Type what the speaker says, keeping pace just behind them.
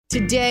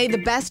Today, the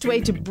best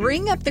way to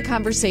bring up the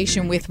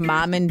conversation with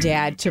mom and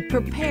dad to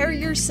prepare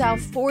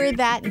yourself for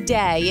that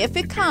day, if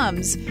it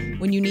comes,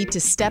 when you need to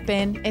step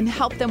in and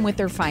help them with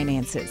their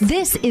finances.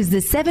 This is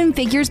the Seven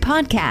Figures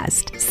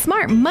Podcast,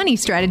 Smart Money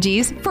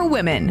Strategies for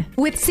Women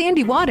with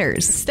Sandy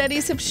Waters.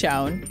 Studies have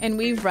shown, and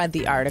we've read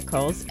the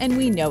articles, and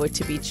we know it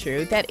to be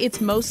true, that it's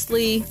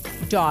mostly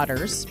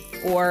daughters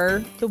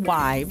or the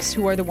wives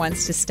who are the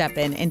ones to step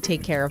in and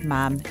take care of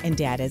mom and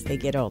dad as they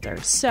get older.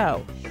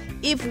 So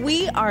if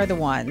we are the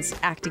ones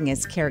acting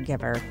as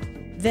caregiver,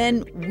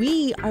 then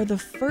we are the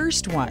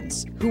first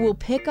ones who will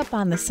pick up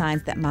on the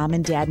signs that mom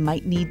and dad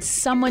might need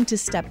someone to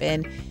step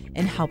in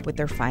and help with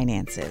their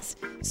finances.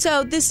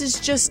 So this is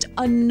just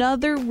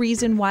another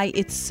reason why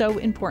it's so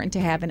important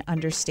to have an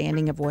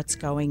understanding of what's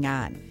going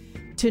on,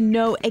 to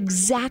know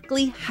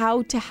exactly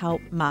how to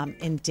help mom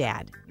and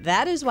dad.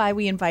 That is why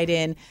we invite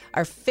in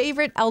our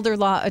favorite elder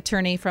law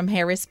attorney from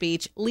Harris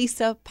Beach,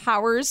 Lisa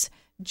Powers,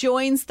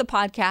 joins the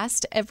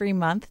podcast every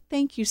month.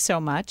 Thank you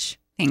so much.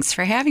 Thanks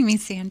for having me,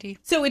 Sandy.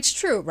 So it's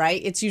true, right?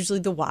 It's usually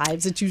the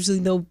wives. It's usually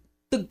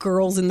the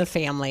girls in the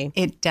family.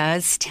 It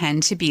does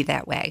tend to be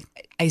that way.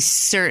 I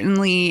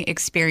certainly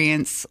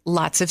experience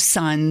lots of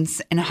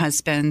sons and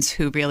husbands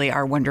who really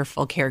are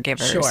wonderful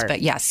caregivers. Sure.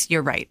 But yes,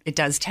 you're right. It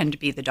does tend to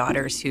be the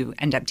daughters who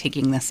end up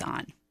taking this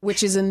on.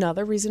 Which is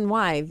another reason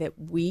why that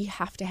we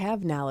have to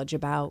have knowledge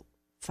about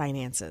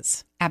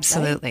finances.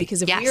 Absolutely. Right?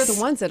 Because if we are the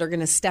ones that are going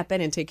to step in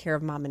and take care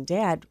of mom and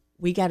dad,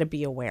 we got to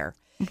be aware.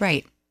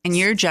 Right. And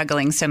you're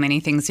juggling so many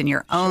things in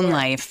your own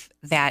life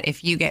that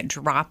if you get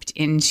dropped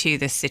into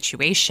this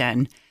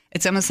situation,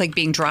 it's almost like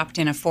being dropped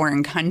in a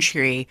foreign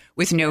country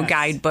with no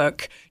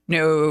guidebook,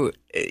 no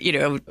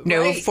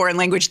foreign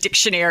language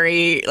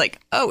dictionary. Like,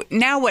 oh,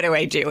 now what do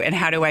I do? And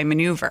how do I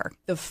maneuver?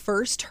 The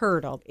first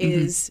hurdle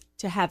is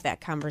to have that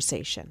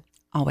conversation.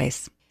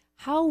 Always.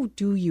 How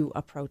do you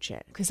approach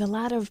it? Because a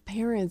lot of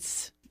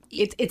parents,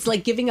 it's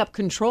like giving up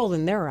control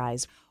in their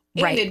eyes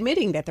and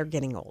admitting that they're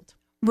getting old.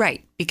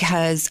 Right.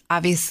 Because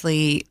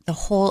obviously the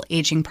whole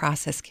aging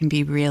process can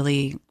be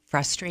really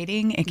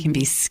frustrating. It can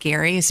be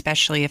scary,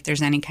 especially if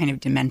there's any kind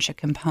of dementia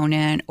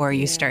component or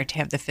you start to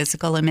have the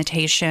physical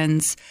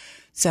limitations.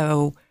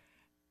 So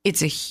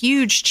it's a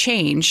huge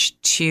change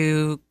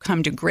to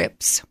come to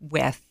grips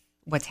with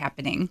what's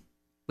happening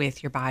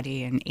with your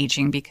body and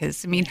aging,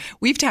 because, I mean,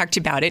 we've talked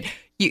about it.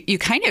 You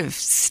kind of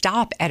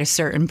stop at a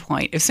certain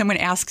point. If someone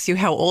asks you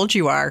how old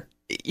you are,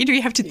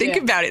 you have to think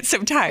about it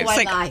sometimes. Oh,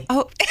 I lie.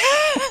 Oh,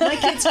 my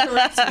kids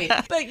correct me.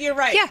 But you're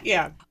right.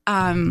 Yeah.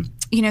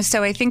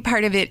 So I think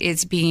part of it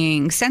is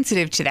being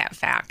sensitive to that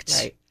fact.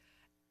 Right.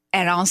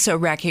 And also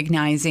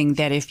recognizing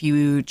that if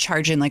you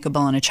charge in like a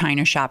bull in a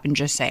china shop and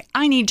just say,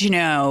 I need to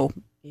know,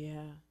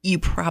 you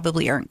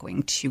probably aren't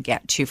going to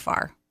get too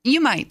far. You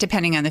might,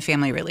 depending on the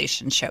family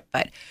relationship,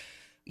 but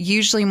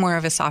usually more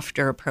of a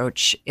softer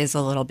approach is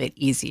a little bit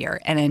easier.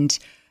 And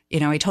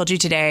I told you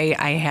today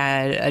I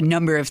had a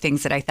number of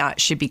things that I thought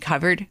should be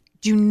covered.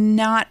 Do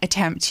not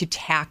attempt to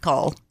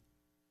tackle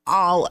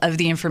all of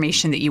the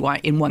information that you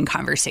want in one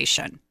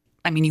conversation.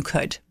 I mean, you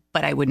could,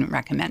 but I wouldn't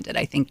recommend it.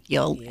 I think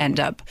you'll end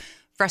up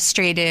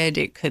frustrated.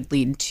 It could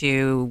lead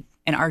to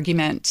an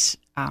argument.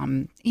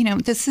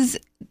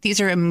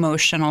 These are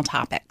emotional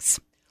topics.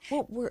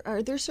 Well,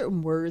 are there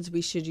certain words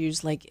we should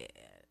use? Like,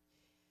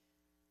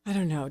 I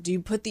don't know. Do you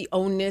put the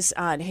onus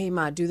on, hey,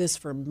 Ma, do this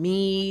for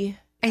me?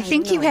 I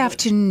think you have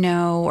to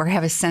know or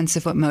have a sense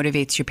of what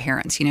motivates your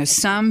parents.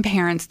 Some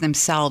parents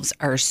themselves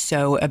are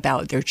so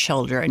about their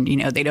children,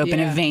 they'd open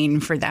a vein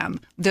for them.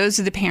 Those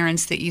are the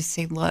parents that you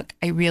say, look,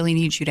 I really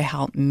need you to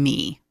help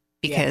me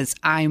because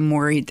I'm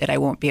worried that I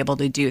won't be able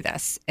to do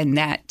this. And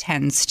that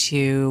tends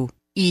to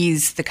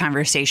ease the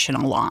conversation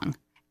along.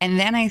 And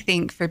then I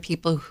think for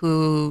people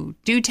who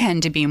do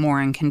tend to be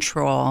more in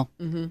control,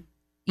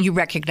 you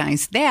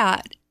recognize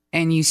that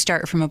and you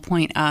start from a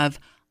point of,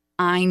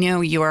 I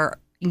know you're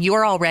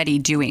already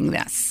doing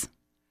this.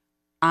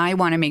 I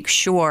want to make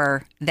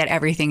sure that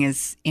everything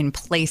is in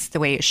place the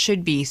way it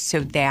should be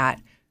so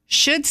that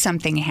should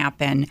something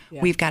happen,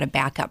 we've got a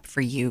backup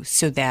for you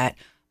so that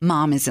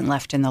mom isn't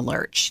left in the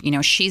lurch.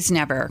 She's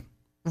never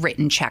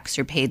written checks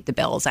or paid the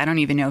bills. I don't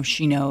even know if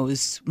she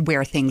knows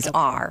where things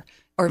are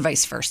or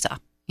vice versa.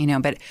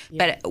 But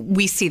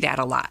we see that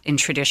a lot in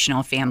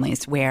traditional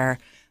families where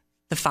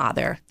the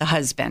father, the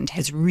husband,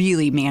 has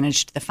really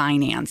managed the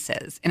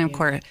finances. And of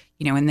course,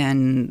 and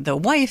then the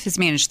wife has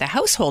managed the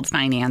household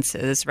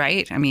finances,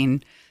 right? I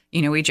mean,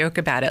 we joke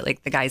about it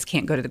like the guys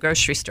can't go to the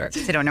grocery store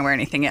because they don't know where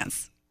anything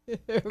is.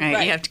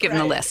 Right? You have to give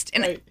them the list.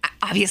 And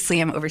obviously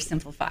I'm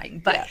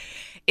oversimplifying, but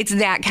it's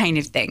that kind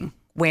of thing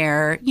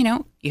where,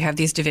 you have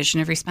these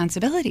division of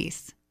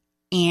responsibilities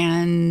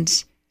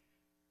and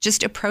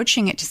just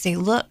approaching it to say,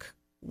 look,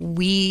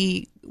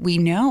 we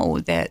know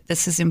that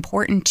this is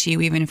important to you,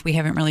 even if we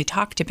haven't really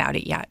talked about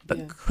it yet.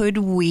 But could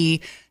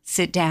we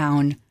sit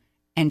down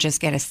and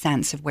just get a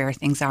sense of where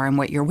things are and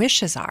what your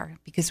wishes are?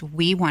 Because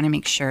we want to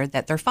make sure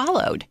that they're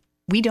followed.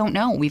 We don't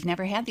know. We've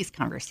never had these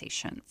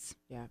conversations.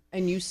 Yeah.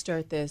 And you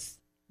start this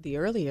the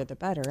earlier, the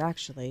better,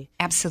 actually.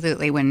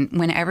 Absolutely.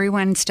 When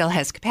everyone still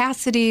has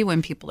capacity,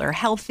 when people are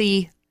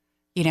healthy,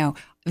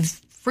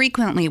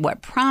 frequently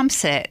what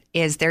prompts it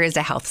is there is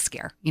a health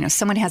scare.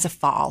 Someone has a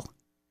fall.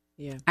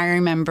 Yeah. I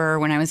remember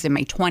when I was in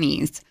my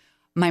 20s,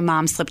 my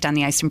mom slipped on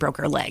the ice and broke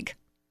her leg.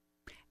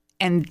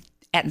 And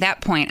at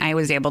that point, I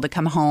was able to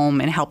come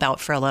home and help out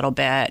for a little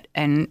bit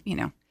and,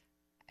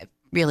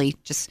 really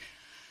just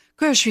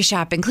grocery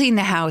shop and clean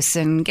the house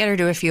and get her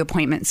to a few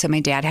appointments. So my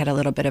dad had a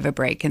little bit of a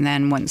break. And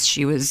then once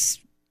she was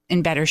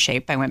in better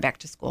shape, I went back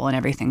to school and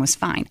everything was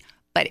fine.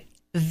 But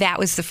that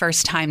was the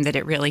first time that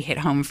it really hit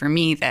home for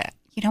me that,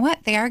 you know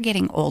what, they are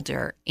getting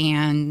older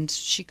and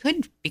she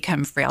could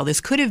become frail.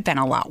 This could have been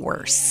a lot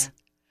worse. Yeah.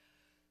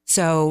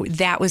 So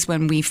that was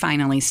when we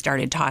finally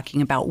started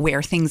talking about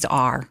where things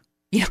are.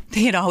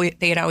 They had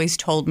always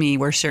told me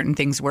where certain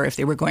things were if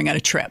they were going on a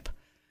trip.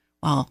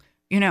 Well,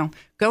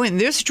 go in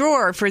this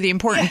drawer for the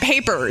important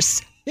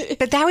papers.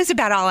 But that was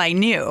about all I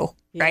knew,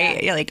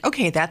 right? You're like,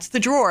 okay, that's the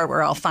drawer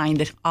where I'll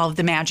find all of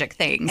the magic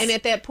things. And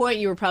at that point,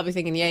 you were probably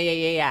thinking,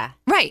 yeah.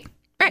 Right.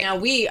 Now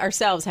we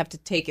ourselves have to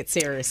take it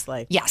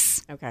seriously.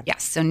 Yes. Okay.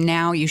 Yes. So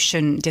now you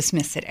shouldn't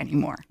dismiss it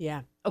anymore.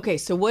 Yeah. Okay.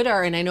 So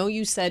and I know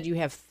you said you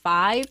have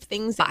 5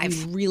 things that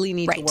you really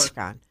need to work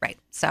on. Right.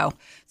 So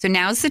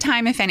now's the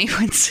time if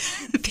anyone's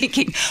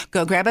thinking,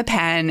 go grab a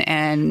pen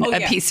and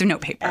a piece of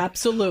notepaper.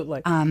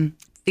 Absolutely.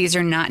 These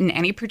are not in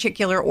any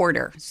particular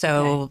order.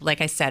 So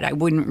like I said, I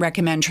wouldn't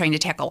recommend trying to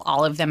tackle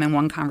all of them in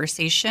one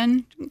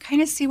conversation.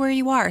 Kind of see where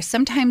you are.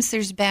 Sometimes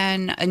there's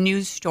been a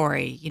news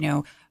story,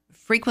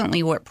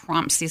 frequently what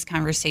prompts these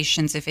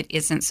conversations, if it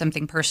isn't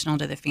something personal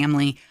to the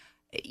family,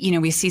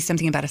 we see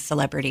something about a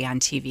celebrity on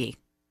TV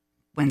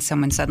when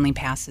someone suddenly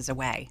passes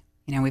away.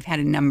 We've had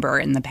a number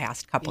in the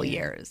past couple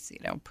years.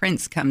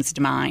 Prince comes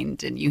to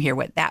mind, and you hear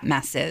what that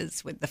mess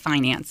is with the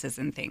finances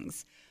and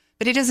things.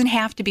 But it doesn't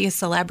have to be a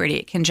celebrity.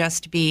 It can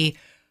just be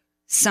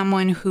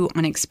someone who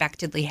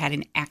unexpectedly had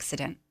an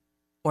accident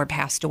or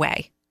passed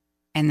away.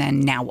 And then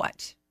now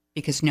what?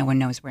 Because no one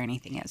knows where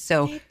anything is.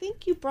 So I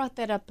think you brought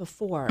that up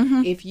before.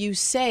 Mm-hmm. If you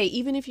say,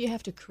 even if you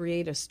have to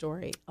create a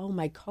story,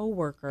 my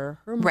coworker,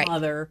 her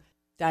mother,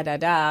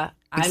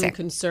 I'm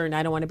concerned.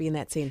 I don't want to be in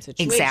that same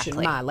situation.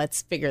 Exactly. Ma,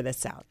 let's figure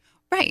this out.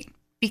 Right.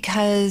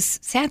 Because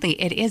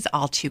sadly, it is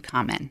all too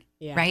common.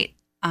 Yeah. Right.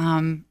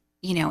 And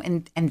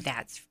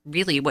that's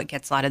really what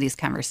gets a lot of these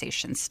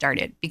conversations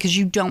started, because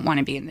you don't want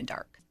to be in the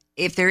dark.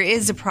 If there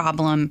is a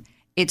problem,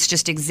 it's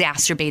just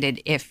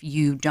exacerbated if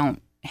you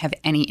don't have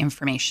any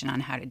information on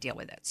how to deal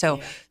with it.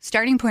 So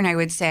starting point, I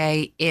would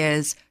say,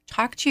 is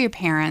talk to your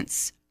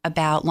parents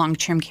about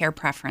long-term care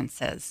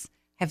preferences.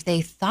 Have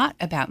they thought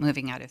about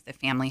moving out of the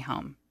family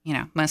home?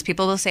 Most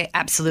people will say,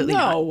 absolutely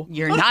no. not.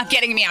 You're not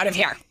getting me out of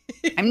here.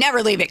 I'm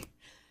never leaving.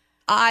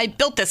 I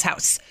built this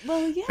house.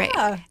 Well, yeah.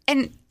 Right.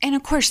 And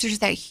of course, there's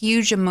that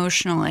huge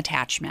emotional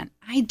attachment.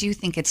 I do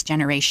think it's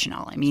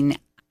generational. I mean,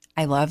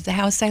 I love the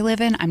house I live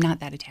in. I'm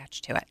not that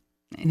attached to it.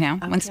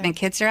 Once my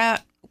kids are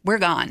out, we're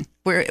gone.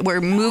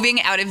 We're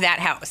moving out of that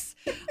house.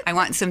 I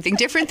want something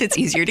different that's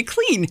easier to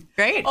clean,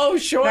 right? Oh,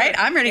 sure. Right?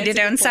 I'm ready to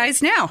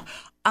downsize now.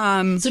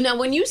 So now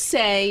when you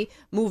say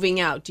moving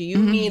out, do you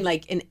mean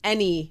like in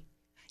any...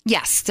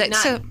 Yes.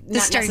 Not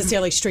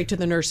necessarily straight to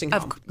the nursing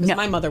home. Because no.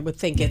 my mother would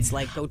think it's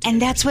like go to.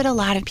 And that's what a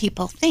lot of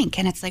people think.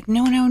 And it's like,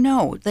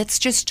 no. Let's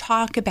just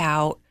talk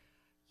about,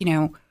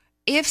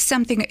 if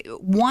something,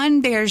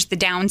 there's the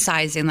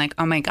downsizing, like,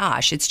 oh my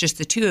gosh, it's just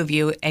the two of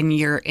you and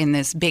you're in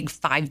this big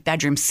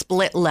 5-bedroom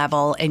split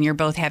level and you're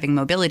both having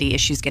mobility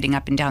issues getting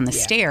up and down the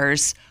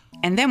stairs.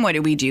 And then what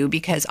do we do?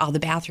 Because all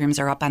the bathrooms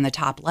are up on the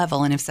top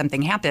level. And if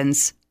something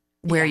happens,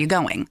 where are you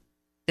going?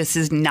 This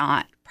is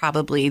not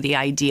probably the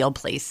ideal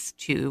place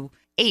to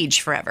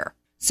age forever.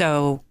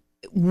 So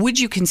would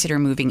you consider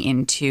moving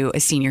into a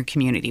senior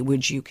community?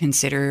 Would you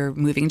consider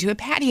moving to a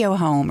patio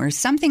home or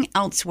something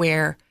else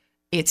where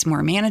it's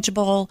more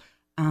manageable?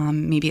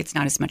 Maybe it's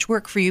not as much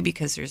work for you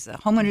because there's a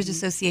homeowners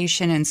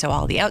association and so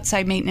all the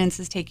outside maintenance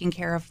is taken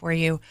care of for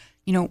you.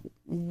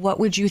 What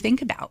would you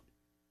think about?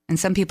 And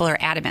some people are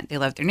adamant. They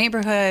love their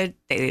neighborhood.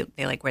 They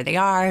like where they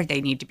are.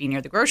 They need to be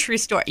near the grocery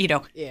store.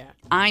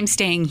 I'm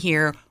staying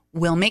here.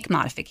 We'll make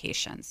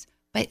modifications,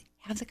 but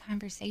have the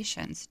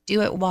conversations.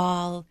 Do it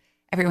while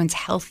everyone's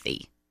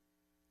healthy.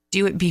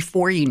 Do it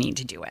before you need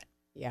to do it.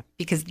 Yeah.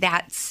 Because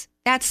that's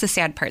the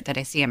sad part that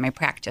I see in my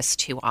practice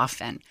too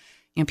often.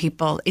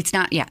 People, it's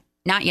not yet,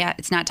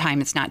 it's not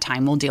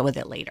time, we'll deal with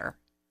it later.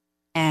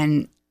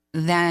 And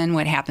then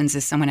what happens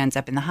is someone ends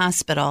up in the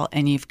hospital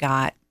and you've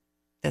got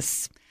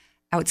this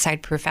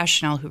outside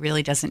professional who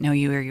really doesn't know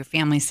you or your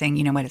family saying,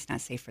 you know what, it's not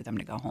safe for them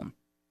to go home.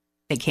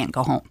 They can't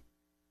go home.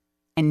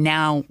 And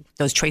now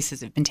those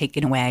choices have been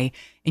taken away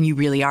and you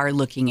really are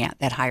looking at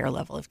that higher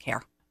level of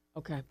care.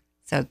 Okay.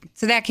 So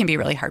that can be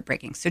really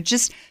heartbreaking. So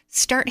just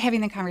start having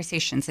the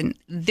conversations. And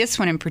this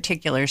one in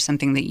particular is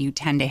something that you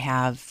tend to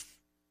have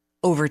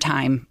over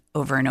time,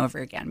 over and over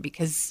again,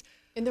 because...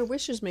 And their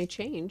wishes may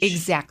change.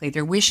 Exactly.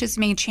 Their wishes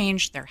may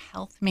change. Their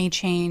health may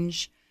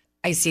change.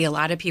 I see a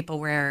lot of people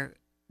where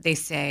they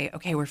say,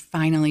 okay, we're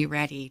finally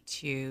ready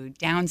to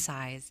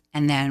downsize.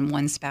 And then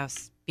one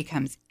spouse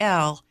becomes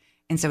ill.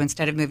 And so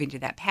instead of moving to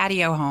that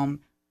patio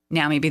home,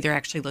 now maybe they're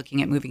actually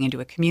looking at moving into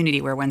a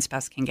community where one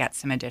spouse can get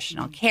some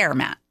additional care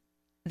met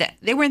that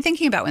they weren't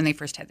thinking about when they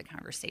first had the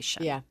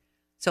conversation. Yeah.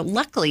 So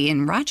luckily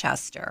in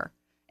Rochester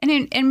and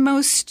in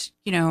most,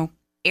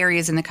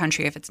 areas in the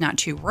country, if it's not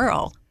too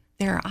rural,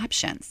 there are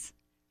options.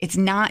 It's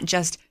not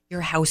just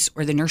your house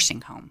or the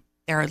nursing home.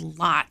 There are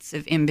lots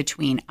of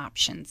in-between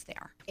options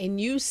there. And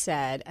you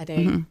said, and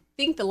I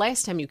think the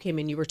last time you came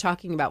in, you were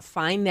talking about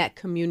find that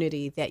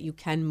community that you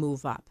can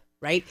move up,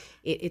 right?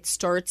 It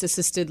starts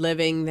assisted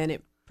living, then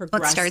it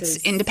progresses. Well, it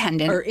starts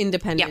independent. Or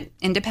independent.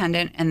 Yeah,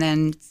 independent. And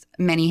then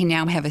many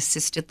now have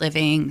assisted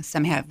living.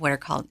 Some have what are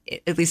called,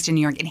 at least in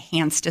New York,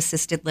 enhanced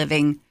assisted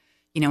living,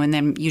 and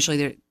then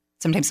usually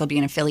sometimes there'll be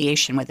an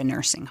affiliation with a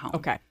nursing home.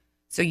 Okay.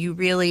 So you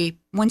really,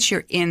 once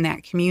you're in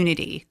that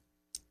community,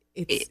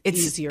 it's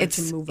easier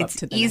to move up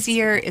to the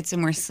easier. next. It's a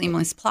more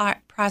seamless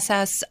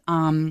process.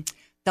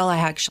 They'll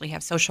actually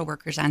have social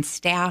workers on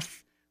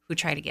staff who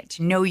try to get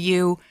to know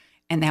you.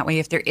 And that way,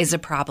 if there is a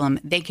problem,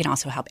 they can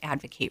also help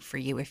advocate for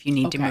you if you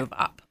need to move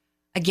up.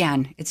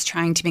 Again, it's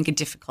trying to make a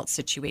difficult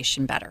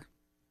situation better.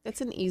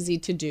 That's an easy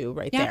to do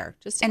right there.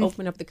 Just to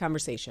open up the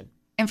conversation.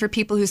 And for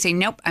people who say,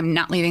 nope, I'm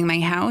not leaving my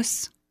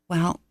house,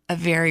 well, a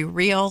very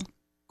real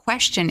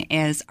question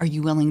is, are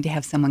you willing to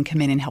have someone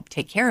come in and help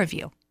take care of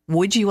you?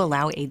 Would you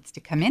allow aides to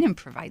come in and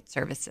provide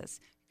services?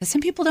 Because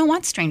some people don't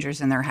want strangers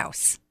in their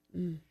house,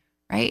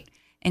 right?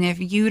 And if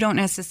you don't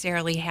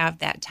necessarily have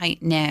that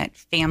tight-knit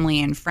family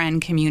and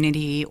friend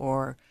community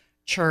or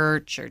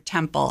church or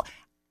temple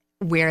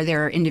where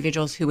there are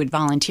individuals who would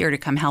volunteer to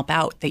come help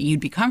out that you'd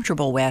be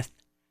comfortable with,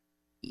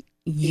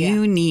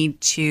 you need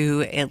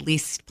to at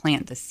least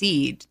plant the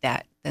seed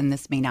that then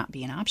this may not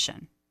be an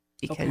option.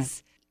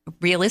 Because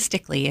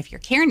realistically, if your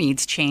care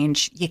needs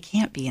change, you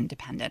can't be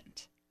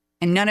independent.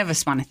 And none of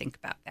us want to think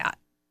about that,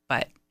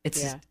 but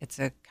it's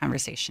a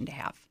conversation to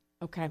have.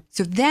 Okay.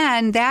 So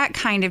then that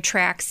kind of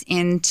tracks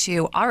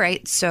into, all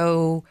right,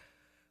 so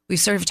we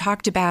sort of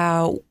talked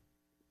about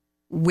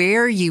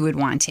where you would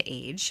want to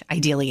age,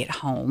 ideally at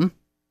home.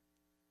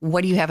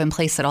 What do you have in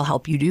place that'll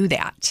help you do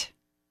that,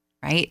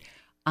 right?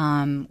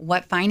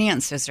 What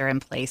finances are in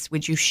place?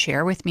 Would you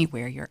share with me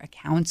where your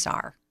accounts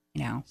are?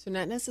 So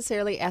not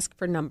necessarily ask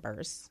for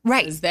numbers.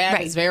 Right. Because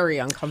that is very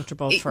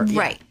uncomfortable for you.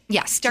 Right.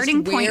 Yeah.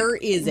 Starting point. Where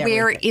is everything?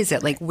 Where is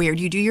it? Like, where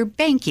do you do your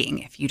banking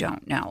if you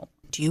don't know?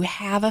 Do you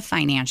have a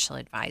financial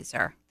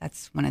advisor?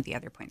 That's one of the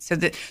other points.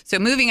 So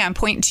moving on,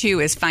 point 2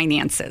 is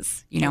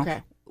finances.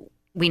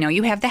 We know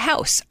you have the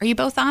house. Are you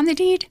both on the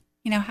deed?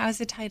 How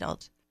is it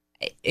titled?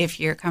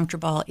 If you're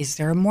comfortable, is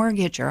there a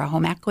mortgage or a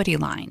home equity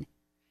line?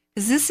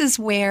 Because this is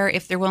where,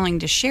 if they're willing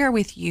to share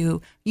with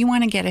you, you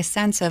want to get a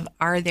sense of,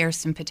 are there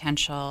some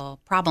potential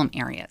problem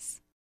areas?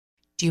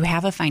 Do you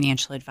have a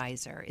financial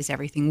advisor? Is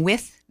everything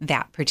with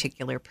that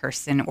particular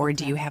person, or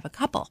do you have a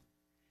couple?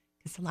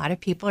 Because a lot of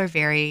people are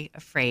very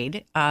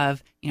afraid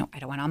of, I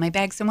don't want all my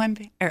eggs in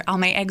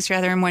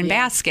one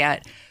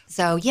basket.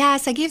 So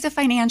yes, I gave the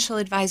financial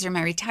advisor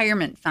my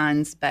retirement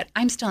funds, but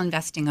I'm still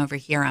investing over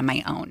here on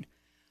my own.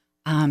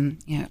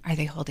 Are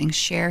they holding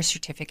share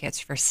certificates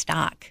for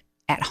stock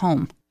at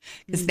home?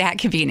 Because that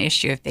could be an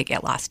issue if they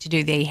get lost.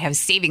 Do they have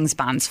savings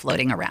bonds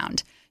floating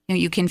around?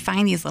 You can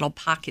find these little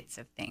pockets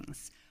of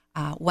things.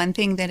 One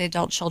thing that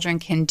adult children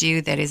can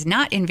do that is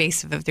not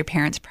invasive of their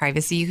parents'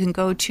 privacy, you can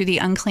go to the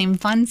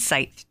unclaimed funds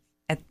site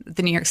at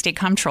the New York State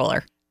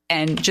Comptroller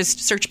and just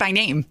search by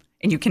name,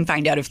 and you can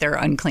find out if there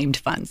are unclaimed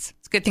funds.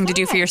 It's a good thing to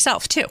do for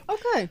yourself, too.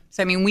 Okay.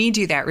 So, we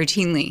do that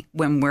routinely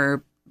when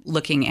we're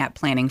looking at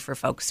planning for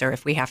folks, or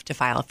if we have to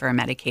file for a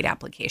Medicaid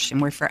application.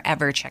 We're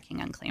forever checking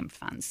unclaimed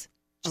funds.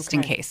 Just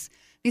in case.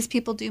 These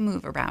people do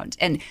move around.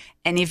 And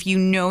if you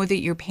know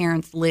that your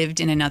parents lived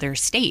in another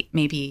state,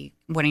 maybe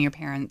one of your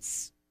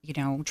parents,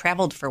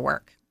 traveled for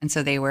work. And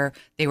so they were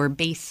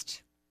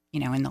based,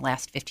 in the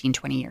last 15,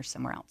 20 years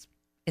somewhere else.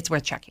 It's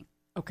worth checking.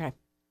 Okay.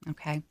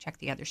 Check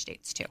the other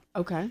states too.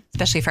 Okay.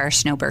 Especially for our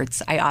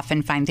snowbirds. I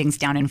often find things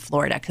down in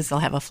Florida because they'll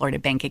have a Florida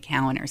bank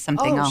account or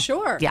something. Oh,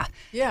 sure. Yeah.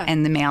 Yeah.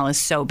 And the mail is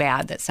so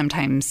bad that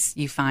sometimes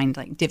you find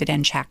like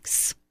dividend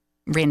checks,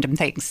 random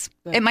things.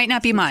 It might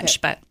not be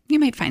much, but you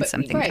might find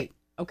something. Right.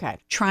 Okay.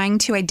 Trying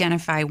to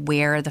identify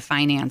where the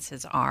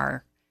finances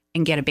are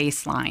and get a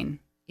baseline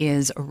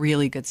is a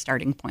really good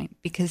starting point,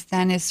 because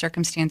then as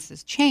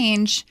circumstances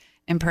change,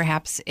 and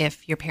perhaps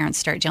if your parents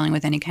start dealing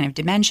with any kind of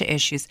dementia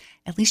issues,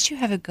 at least you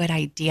have a good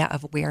idea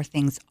of where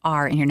things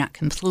are and you're not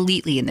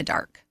completely in the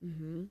dark.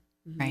 Mm-hmm.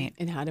 Right.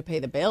 And how to pay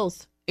the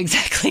bills.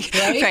 Exactly.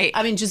 Right.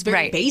 Just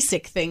very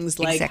basic things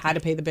like how to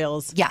pay the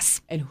bills.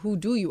 Yes. And who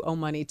do you owe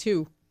money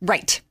to?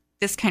 Right.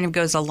 This kind of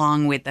goes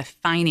along with the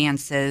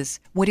finances.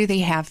 What do they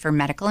have for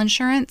medical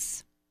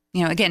insurance?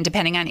 Again,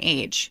 depending on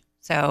age.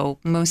 So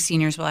most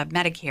seniors will have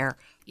Medicare.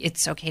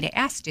 It's okay to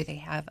ask, do they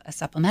have a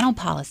supplemental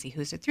policy?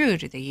 Who's it through?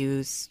 Do they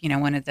use,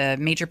 one of the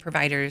major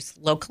providers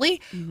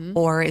locally? Mm-hmm.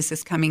 Or is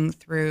this coming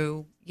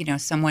through,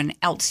 someone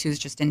else who's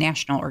just a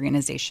national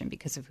organization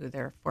because of who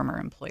their former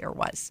employer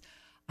was?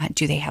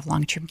 Do they have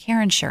long-term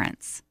care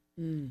insurance?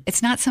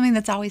 It's not something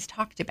that's always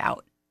talked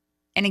about.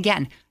 And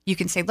again, you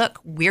can say, look,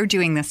 we're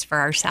doing this for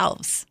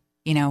ourselves.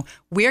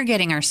 We're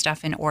getting our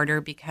stuff in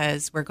order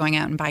because we're going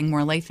out and buying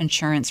more life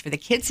insurance for the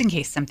kids in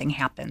case something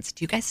happens.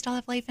 Do you guys still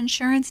have life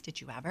insurance?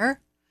 Did you ever?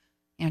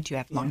 Do you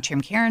have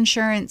long-term care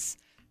insurance?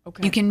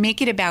 Okay. You can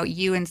make it about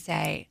you and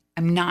say,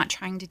 I'm not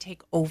trying to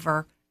take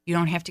over. You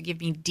don't have to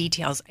give me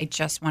details. I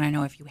just want to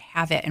know if you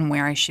have it and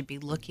where I should be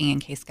looking in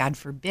case, God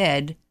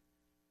forbid,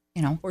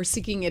 or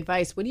seeking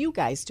advice. What are you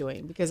guys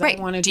doing? Because right.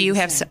 I want to do you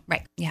have some,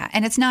 right. Yeah.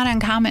 And it's not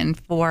uncommon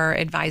for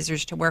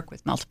advisors to work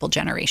with multiple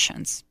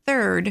generations.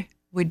 Third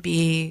would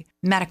be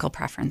medical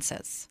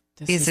preferences.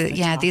 These are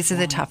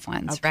the tough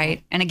ones, okay.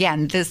 Right? And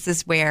again, this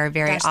is where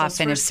very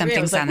often if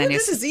something's on the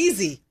news. This is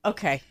easy.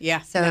 Okay. Yeah.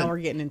 So now we're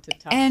getting into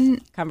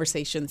tough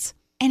conversations.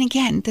 And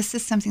again, this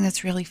is something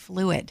that's really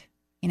fluid.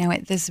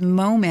 At this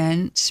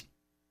moment,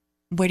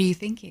 what are you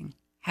thinking?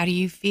 How do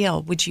you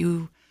feel? Would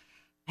you,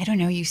 I don't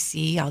know, you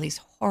see all these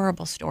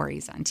horrible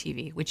stories on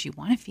TV. Would you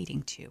want a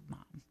feeding tube,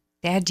 Mom?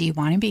 Dad, do you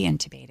want to be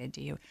intubated?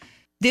 Do you?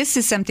 This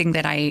is something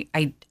that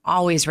I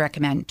always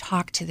recommend.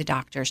 Talk to the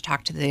doctors,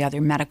 talk to the other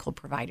medical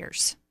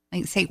providers.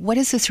 Like say, what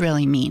does this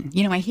really mean?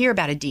 I hear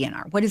about a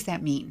DNR. What does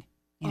that mean?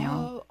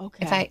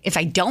 Okay. If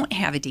I don't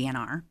have a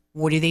DNR,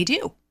 what do they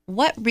do?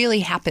 What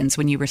really happens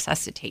when you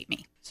resuscitate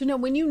me? So now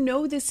when you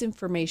know this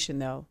information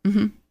though,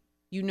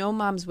 you know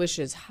Mom's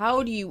wishes, how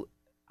are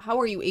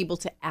you able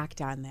to act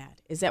on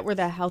that? Is that where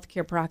the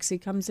healthcare proxy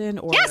comes in?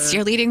 Or yes,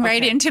 you're leading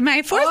right into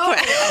my fourth one.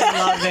 I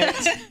love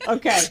it.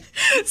 Okay.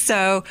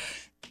 So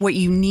what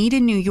you need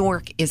in New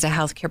York is a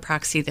healthcare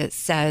proxy that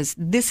says,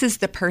 this is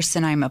the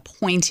person I'm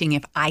appointing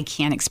if I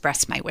can't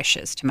express my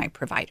wishes to my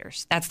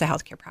providers. That's the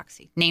healthcare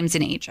proxy. Name's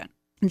an agent.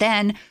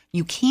 Then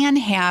you can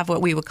have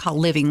what we would call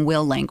living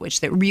will language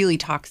that really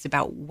talks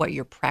about what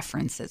your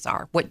preferences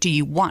are. What do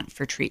you want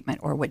for treatment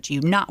or what do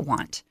you not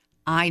want?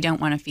 I don't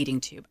want a feeding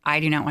tube.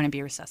 I do not want to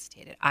be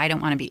resuscitated. I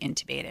don't want to be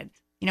intubated.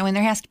 And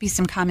there has to be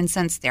some common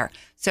sense there.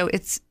 So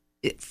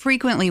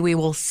frequently we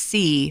will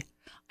see,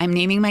 I'm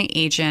naming my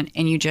agent,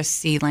 and you just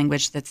see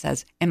language that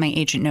says, and my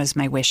agent knows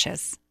my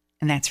wishes.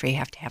 And that's where you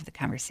have to have the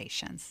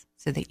conversations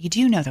so that you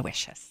do know the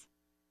wishes.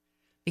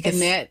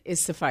 And that is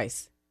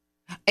suffice.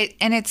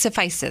 And it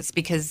suffices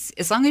because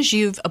as long as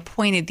you've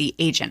appointed the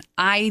agent,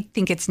 I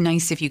think it's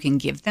nice if you can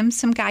give them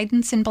some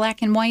guidance in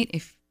black and white.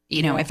 If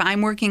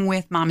I'm working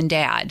with Mom and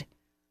Dad,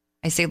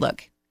 I say,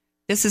 look,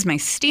 this is my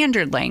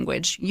standard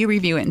language. You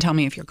review it and tell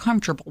me if you're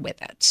comfortable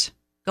with it.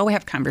 Go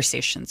have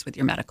conversations with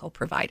your medical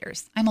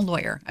providers. I'm a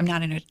lawyer. I'm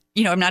not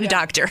a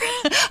doctor.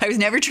 I was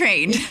never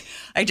trained.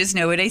 I just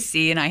know what I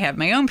see and I have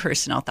my own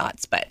personal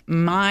thoughts. But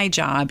my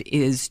job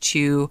is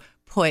to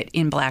put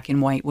in black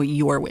and white what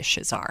your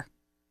wishes are.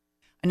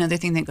 Another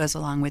thing that goes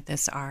along with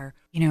this are,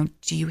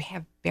 do you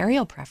have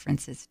burial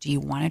preferences? Do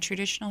you want a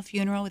traditional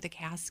funeral with a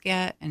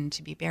casket and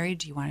to be buried?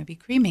 Do you want to be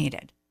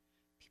cremated?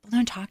 People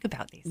don't talk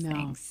about these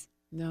things.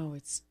 No,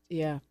 it's,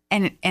 yeah.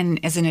 And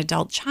as an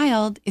adult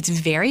child, it's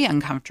very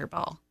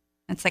uncomfortable.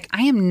 It's like,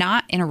 I am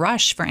not in a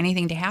rush for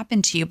anything to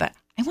happen to you, but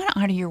I want to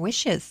honor your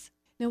wishes.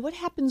 Now, what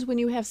happens when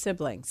you have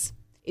siblings?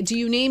 Do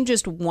you name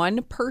just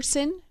one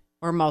person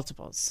or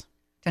multiples?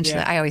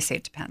 Essentially, I always say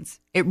it depends.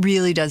 It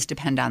really does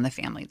depend on the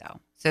family, though.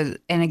 So,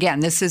 and again,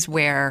 this is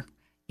where,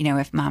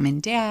 if Mom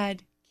and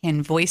Dad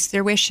can voice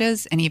their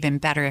wishes, and even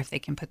better if they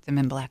can put them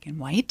in black and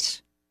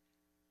white,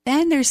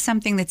 then there's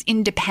something that's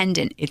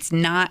independent. It's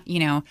not,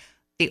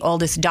 the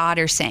oldest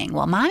daughter saying,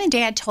 well, Mom and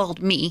Dad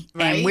told me,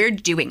 and we're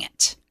doing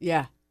it.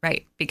 Yeah.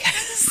 Right.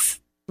 Because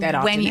that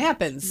often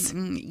happens.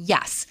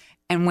 Yes.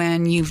 And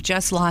when you've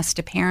just lost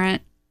a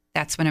parent,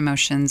 that's when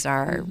emotions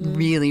are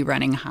really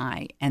running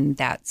high. And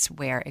that's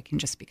where it can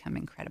just become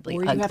incredibly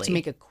ugly. Or you have to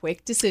make a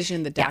quick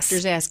decision. The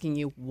doctor's asking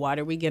you, what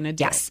are we going to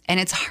do? Yes. And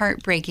it's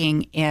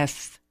heartbreaking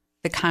if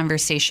the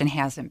conversation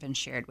hasn't been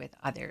shared with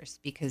others,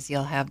 because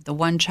you'll have the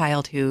one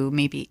child who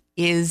maybe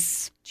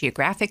is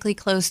geographically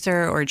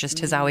closer or just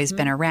has always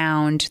been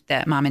around,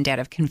 that Mom and Dad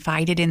have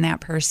confided in that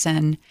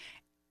person,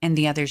 and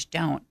the others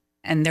don't.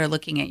 And they're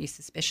looking at you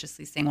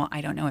suspiciously saying, well,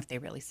 I don't know if they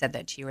really said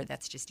that to you, or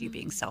that's just you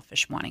being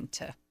selfish wanting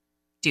to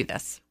do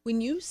this.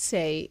 When you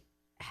say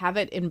have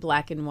it in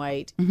black and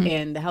white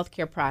and the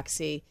healthcare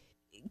proxy,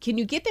 can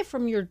you get that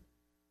from your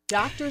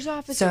doctor's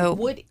office? So, or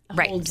what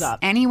holds up?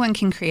 Anyone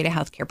can create a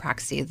healthcare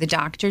proxy. The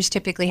doctors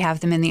typically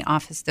have them in the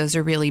office. Those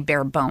are really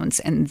bare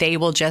bones. And they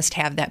will just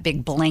have that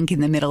big blank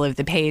in the middle of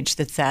the page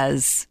that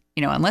says,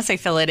 unless I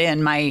fill it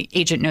in, my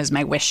agent knows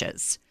my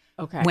wishes.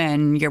 Okay.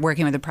 When you're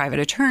working with a private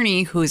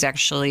attorney who's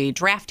actually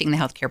drafting the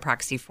healthcare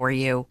proxy for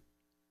you,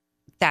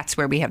 that's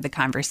where we have the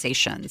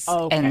conversations.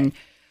 Okay.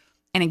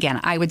 And again,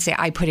 I would say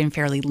I put in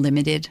fairly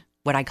limited,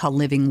 what I call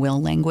living will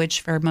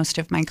language for most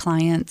of my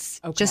clients,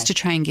 just to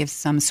try and give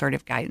some sort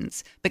of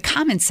guidance. But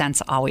common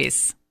sense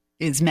always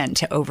is meant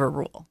to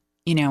overrule.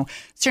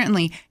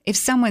 Certainly if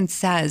someone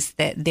says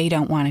that they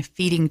don't want a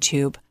feeding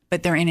tube,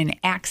 but they're in an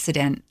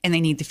accident and they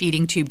need the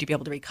feeding tube to be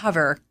able to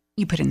recover,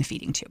 you put in the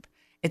feeding tube.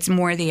 It's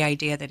more the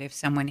idea that if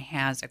someone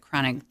has a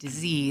chronic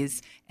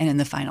disease and in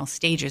the final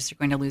stages, they're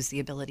going to lose the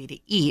ability to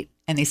eat,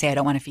 and they say, I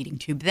don't want a feeding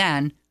tube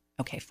then,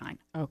 okay, fine.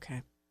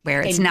 Okay.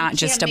 Where it's And not you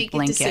just can't a make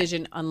blanket.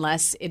 decision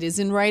unless it is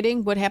in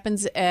writing. What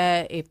happens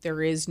if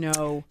there is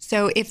no?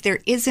 So if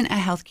there isn't a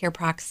healthcare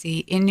proxy,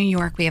 in New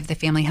York, we have the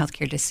Family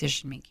Healthcare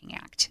Decision-Making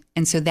Act.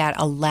 And so that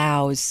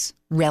allows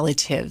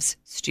relatives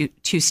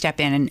to step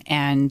in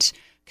and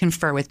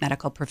confer with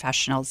medical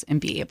professionals and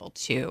be able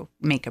to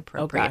make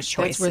appropriate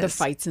choices. That's where the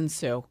fights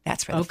ensue.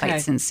 That's where the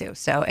fights ensue.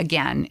 So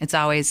again, it's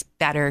always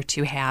better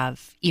to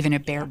have even a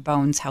bare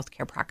bones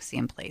healthcare proxy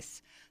in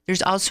place.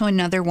 There's also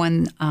another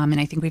one, and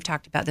I think we've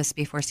talked about this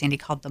before, Sandy,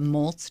 called the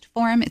MOLST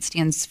form. It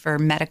stands for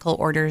Medical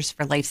Orders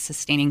for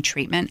Life-Sustaining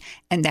Treatment,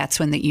 and that's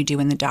one that you do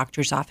in the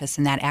doctor's office,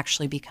 and that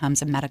actually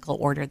becomes a medical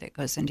order that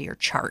goes into your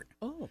chart.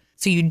 Oh.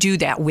 So you do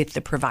that with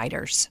the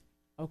providers.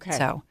 Okay.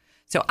 So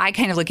I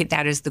kind of look at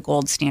that as the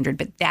gold standard,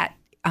 but that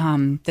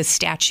the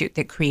statute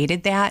that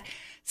created that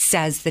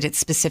says that it's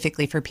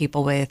specifically for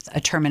people with a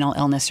terminal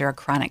illness or a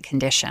chronic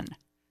condition.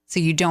 So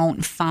you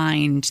don't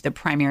find the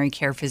primary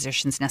care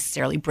physicians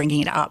necessarily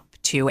bringing it up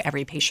to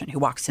every patient who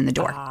walks in the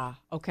door. Ah,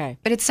 okay.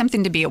 But it's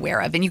something to be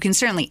aware of, and you can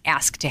certainly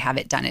ask to have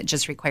it done. It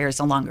just requires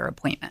a longer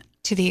appointment.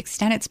 To the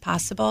extent it's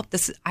possible,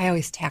 I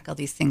always tackle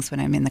these things when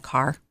I'm in the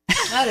car.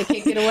 Oh, they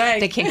can't get away.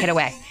 They can't get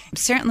away.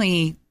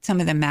 Certainly some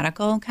of the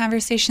medical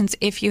conversations,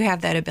 if you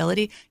have that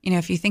ability,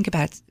 if you think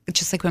about it,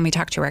 just like when we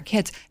talk to our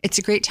kids, it's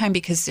a great time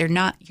because you're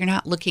not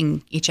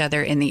looking each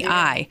other in the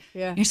eye.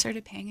 Yeah. You're sort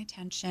of paying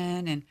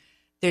attention, and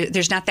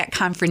there's not that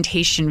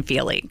confrontation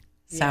feeling.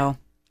 So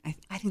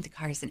I think the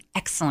car is an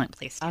excellent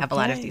place to have a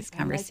lot of these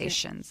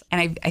conversations.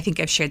 And I think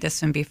I've shared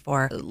this one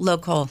before.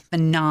 Local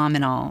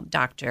phenomenal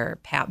Dr.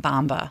 Pat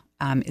Bomba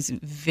is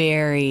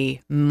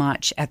very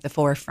much at the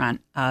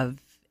forefront of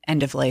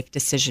end-of-life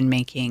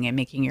decision-making and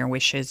making your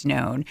wishes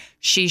known.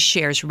 She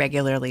shares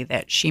regularly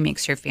that she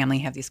makes her family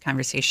have these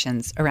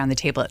conversations around the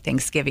table at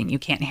Thanksgiving. You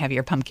can't have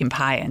your pumpkin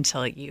pie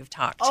until you've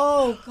talked.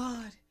 Oh,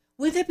 God.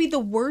 Would that be the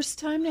worst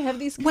time to have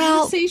these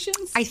conversations?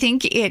 Well, I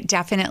think it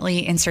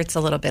definitely inserts a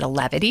little bit of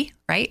levity,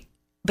 right?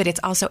 But it's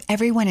also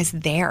everyone is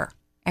there.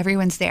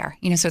 Everyone's there.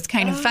 So it's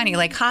kind of funny,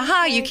 like,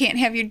 haha, you can't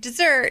have your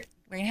dessert.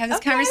 We're going to have this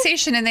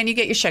conversation, and then you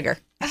get your sugar.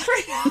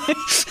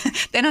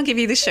 Then I'll give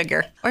you the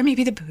sugar. Or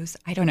maybe the booze.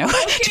 I don't know.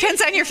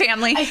 Depends on your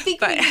family. I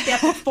think we did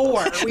that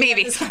before.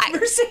 Maybe. This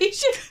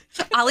conversation.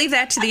 I'll leave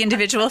that to the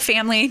individual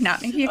family,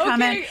 not making a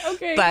comment.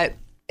 Okay. But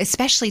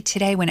especially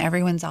today when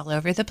everyone's all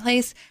over the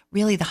place,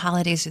 really the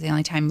holidays are the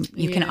only time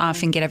you can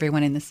often get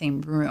everyone in the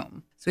same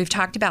room. So we've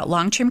talked about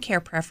long-term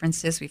care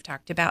preferences. We've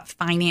talked about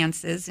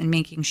finances and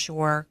making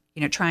sure,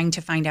 trying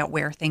to find out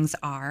where things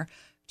are.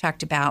 We've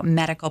talked about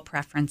medical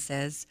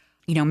preferences,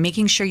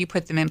 making sure you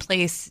put them in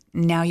place.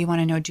 Now you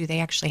want to know, do they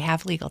actually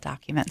have legal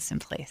documents in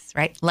place,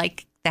 right?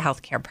 Like the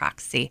healthcare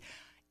proxy.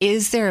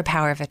 Is there a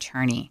power of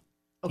attorney?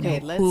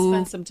 Okay, let's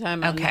spend some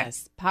time on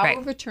this. Power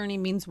of attorney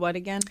means what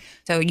again?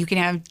 So you can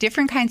have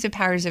different kinds of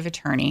powers of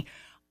attorney.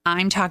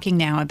 I'm talking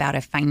now about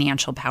a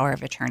financial power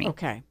of attorney.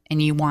 Okay. And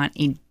you want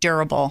a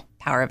durable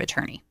power of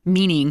attorney,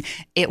 meaning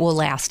it will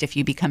last if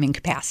you become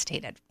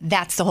incapacitated.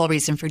 That's the whole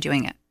reason for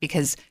doing it,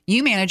 because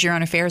you manage your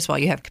own affairs while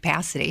you have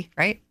capacity,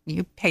 right?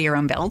 You pay your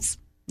own bills.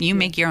 You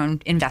make your own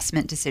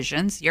investment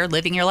decisions. You're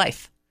living your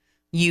life.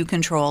 You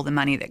control the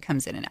money that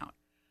comes in and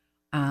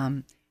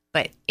out.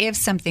 But if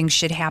something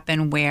should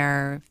happen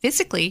where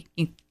physically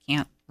you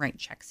can't write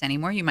checks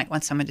anymore, you might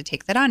want someone to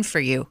take that on for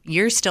you.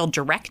 You're still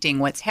directing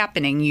what's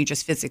happening. You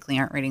just physically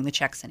aren't writing the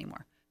checks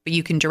anymore. But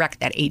you can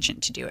direct that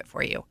agent to do it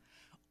for you.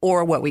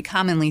 Or what we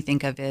commonly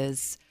think of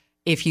is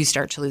if you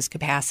start to lose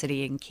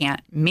capacity and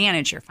can't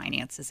manage your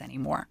finances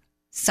anymore,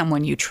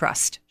 someone you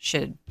trust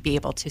should be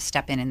able to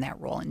step in that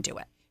role and do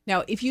it.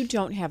 Now, if you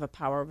don't have a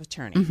power of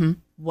attorney,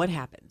 what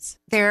happens?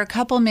 There are a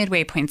couple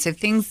midway points. If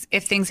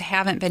things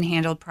haven't been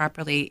handled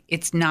properly,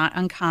 it's not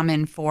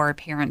uncommon for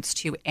parents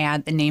to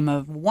add the name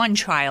of one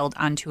child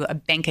onto a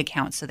bank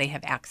account so they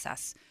have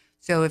access.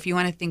 So if you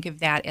want to think of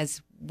that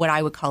as what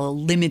I would call a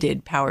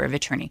limited power of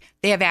attorney,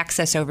 they have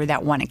access over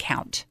that one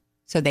account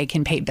so they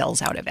can pay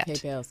bills out of it. Pay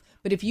bills.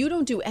 But if you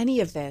don't do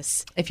any of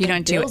this, if you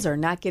don't do it, bills are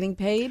not getting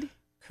paid?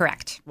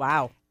 Correct.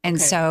 Wow. And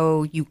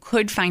so you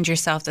could find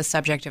yourself the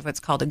subject of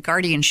what's called a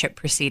guardianship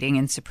proceeding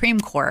in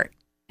Supreme Court.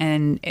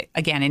 And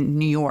again, in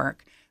New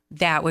York,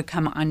 that would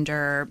come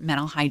under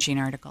Mental Hygiene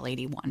Article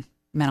 81,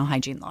 Mental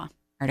Hygiene Law,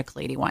 Article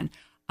 81.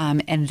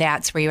 And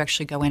that's where you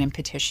actually go in and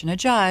petition a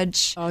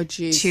judge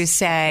to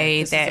say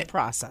this is a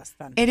process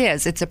then. It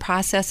is. It's a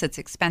process. It's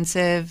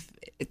expensive.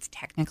 It's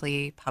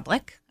technically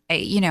public.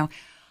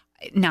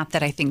 Not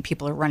that I think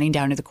people are running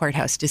down to the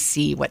courthouse to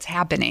see what's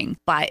happening,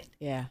 but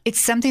it's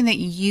something that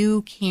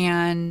you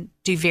can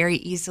do very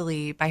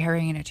easily by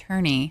hiring an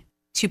attorney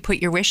to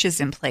put your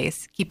wishes in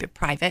place, keep it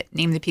private,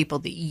 name the people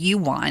that you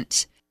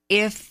want.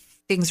 If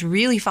things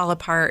really fall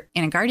apart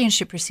in a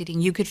guardianship proceeding,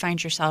 you could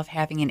find yourself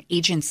having an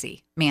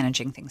agency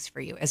managing things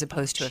for you as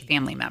opposed to a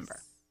family member,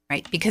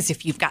 right? Because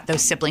if you've got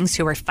those siblings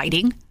who are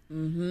fighting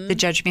The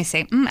judge may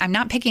say, I'm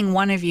not picking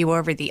one of you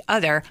over the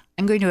other.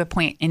 I'm going to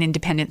appoint an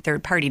independent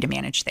third party to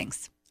manage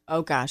things.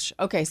 Oh, gosh.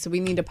 Okay, so we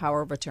need a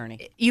power of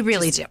attorney. You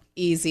really do.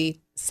 Easy.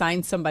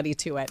 Sign somebody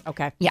to it.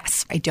 Okay.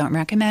 Yes. I don't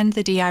recommend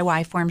the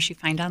DIY forms you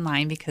find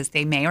online because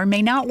they may or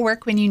may not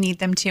work when you need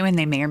them to, and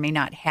they may or may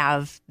not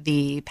have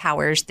the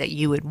powers that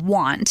you would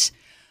want,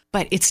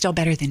 but it's still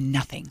better than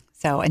nothing.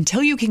 So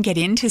until you can get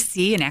in to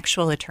see an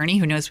actual attorney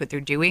who knows what they're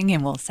doing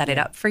and will set it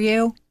up for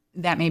you,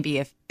 that may be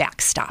a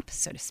backstop,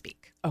 so to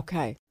speak.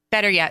 Okay.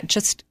 Better yet,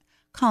 just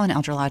call an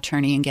elder law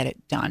attorney and get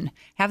it done.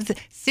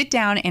 Sit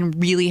down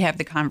and really have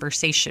the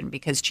conversation,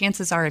 because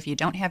chances are if you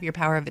don't have your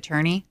power of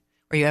attorney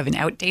or you have an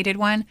outdated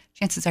one,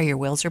 chances are your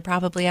wills are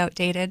probably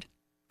outdated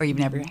or you've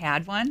never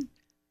had one.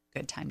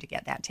 Good time to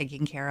get that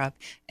taken care of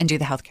and do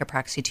the healthcare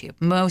proxy too.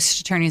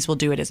 Most attorneys will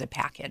do it as a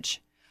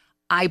package.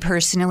 I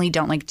personally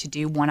don't like to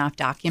do one-off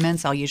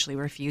documents. I'll usually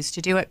refuse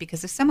to do it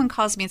because if someone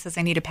calls me and says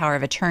I need a power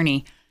of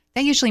attorney,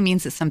 that usually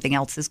means that something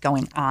else is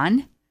going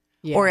on.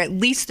 Yeah. Or at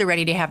least they're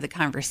ready to have the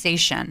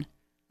conversation.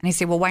 And I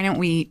say, well, why don't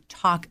we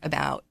talk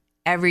about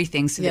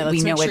everything so that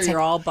we know what's you're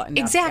all buttoned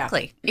up.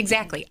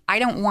 Exactly. I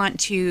don't want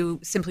to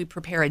simply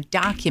prepare a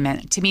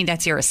document. To me,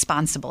 that's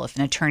irresponsible if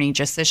an attorney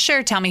just says,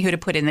 sure, tell me who to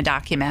put in the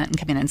document and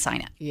come in and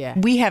sign it. Yeah.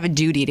 We have a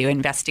duty to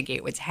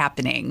investigate what's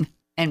happening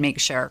and make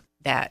sure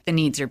that the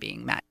needs are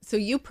being met. So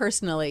you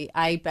personally,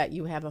 I bet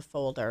you have a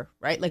folder,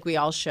 right? Like we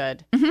all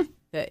should. Mm-hmm.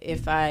 The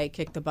if I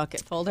kick the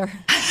bucket folder.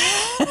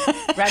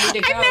 Ready to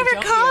go. I've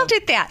never called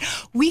it that.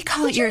 We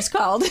call it yours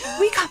called.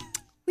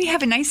 We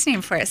have a nice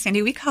name for it,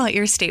 Sandy. We call it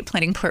your estate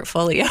planning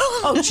portfolio.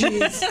 Oh,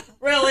 jeez.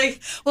 Really?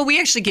 Well, we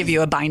actually give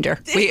you a binder.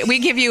 We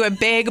give you a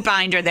big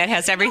binder that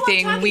has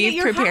everything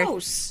we've prepared.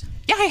 House.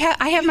 Yeah,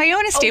 I have my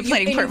own estate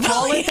planning portfolio. You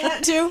call it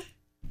that too?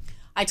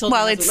 I told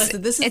you,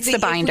 listen, this is the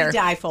binder. If we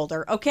die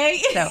folder,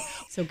 okay?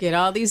 So get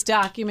all these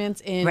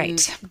documents in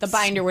the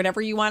binder,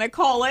 whatever you want to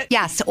call it.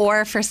 Yes,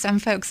 or for some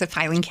folks, a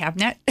filing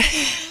cabinet.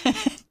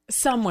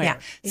 Somewhere.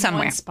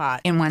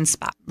 In one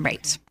spot,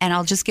 right. And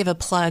I'll just give a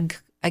plug,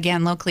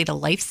 again, locally to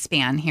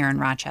Lifespan here in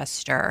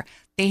Rochester.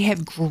 They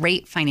have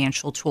great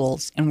financial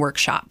tools and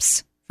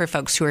workshops for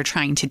folks who are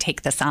trying to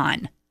take this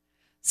on.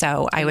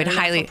 So I would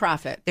highly...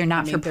 They're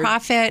not for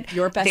profit.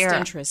 Your best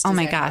interest. Oh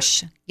my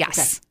gosh. Yes.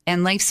 Okay.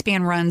 And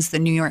Lifespan runs the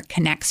New York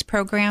Connects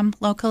program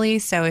locally.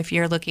 So if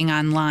you're looking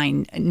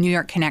online, New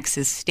York Connects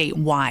is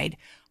statewide.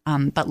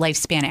 But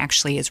Lifespan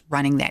actually is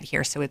running that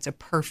here. So it's a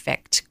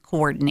perfect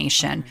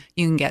coordination. Okay.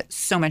 You can get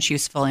so much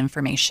useful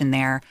information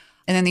there.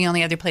 And then the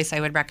only other place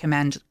I would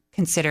recommend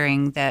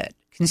considering that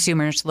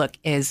consumers look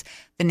is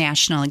the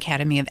National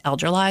Academy of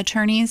Elder Law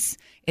Attorneys.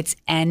 It's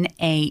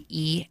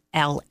NAELA.org.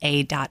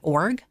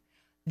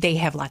 They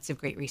have lots of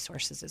great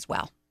resources as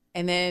well.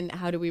 And then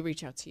how do we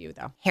reach out to you,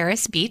 though?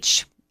 Harris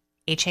Beach,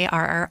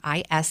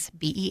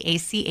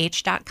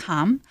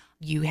 HarrisBeach.com.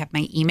 You have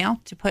my email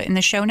to put in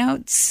the show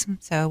notes,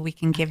 so we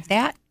can give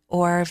that.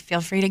 Or feel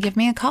free to give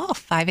me a call.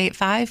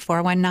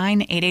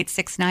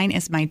 585-419-8869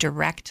 is my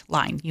direct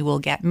line. You will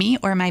get me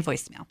or my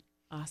voicemail.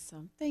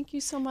 Awesome. Thank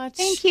you so much.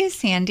 Thank you,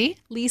 Sandy.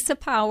 Lisa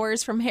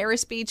Powers from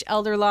Harris Beach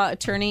Elder Law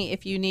Attorney.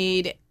 If you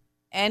need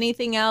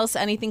anything else,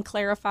 anything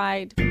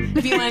clarified,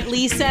 if you want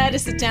Lisa to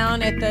sit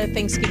down at the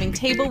Thanksgiving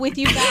table with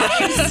you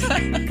guys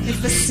and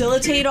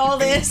facilitate all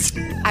this.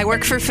 I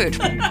work for food.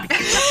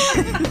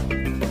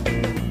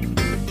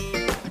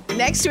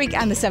 Next week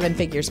on the Seven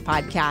Figures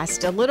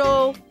Podcast, a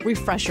little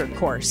refresher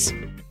course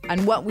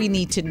on what we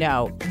need to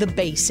know, the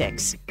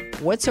basics.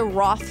 What's a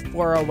Roth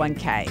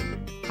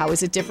 401k? How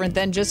is it different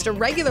than just a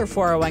regular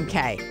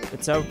 401k?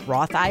 What's a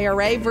Roth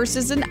IRA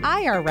versus an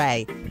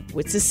IRA?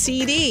 What's a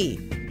CD?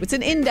 What's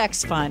an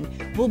index fund?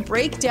 We'll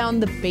break down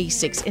the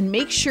basics and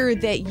make sure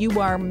that you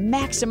are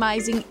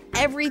maximizing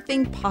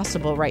everything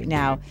possible right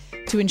now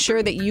to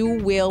ensure that you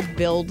will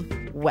build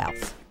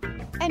wealth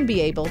and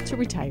be able to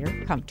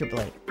retire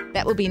comfortably.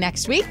 That will be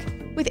next week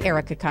with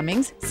Erica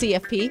Cummings,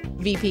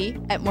 CFP VP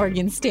at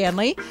Morgan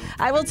Stanley.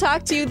 I will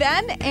talk to you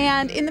then.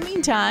 And in the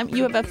meantime,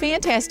 you have a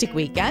fantastic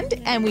weekend,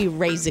 and we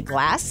raise a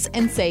glass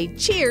and say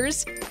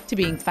cheers to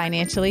being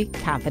financially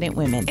confident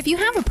women. If you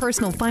have a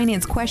personal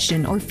finance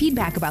question or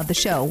feedback about the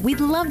show,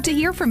 we'd love to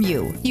hear from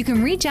you. You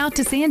can reach out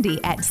to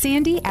Sandy at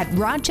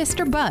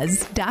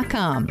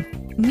sandy@rochesterbuzz.com.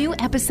 New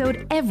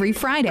episode every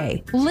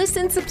Friday.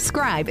 Listen,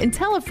 subscribe, and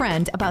tell a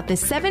friend about the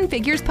Seven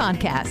Figures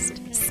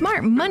Podcast.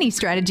 Smart money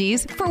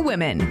strategies for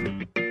women.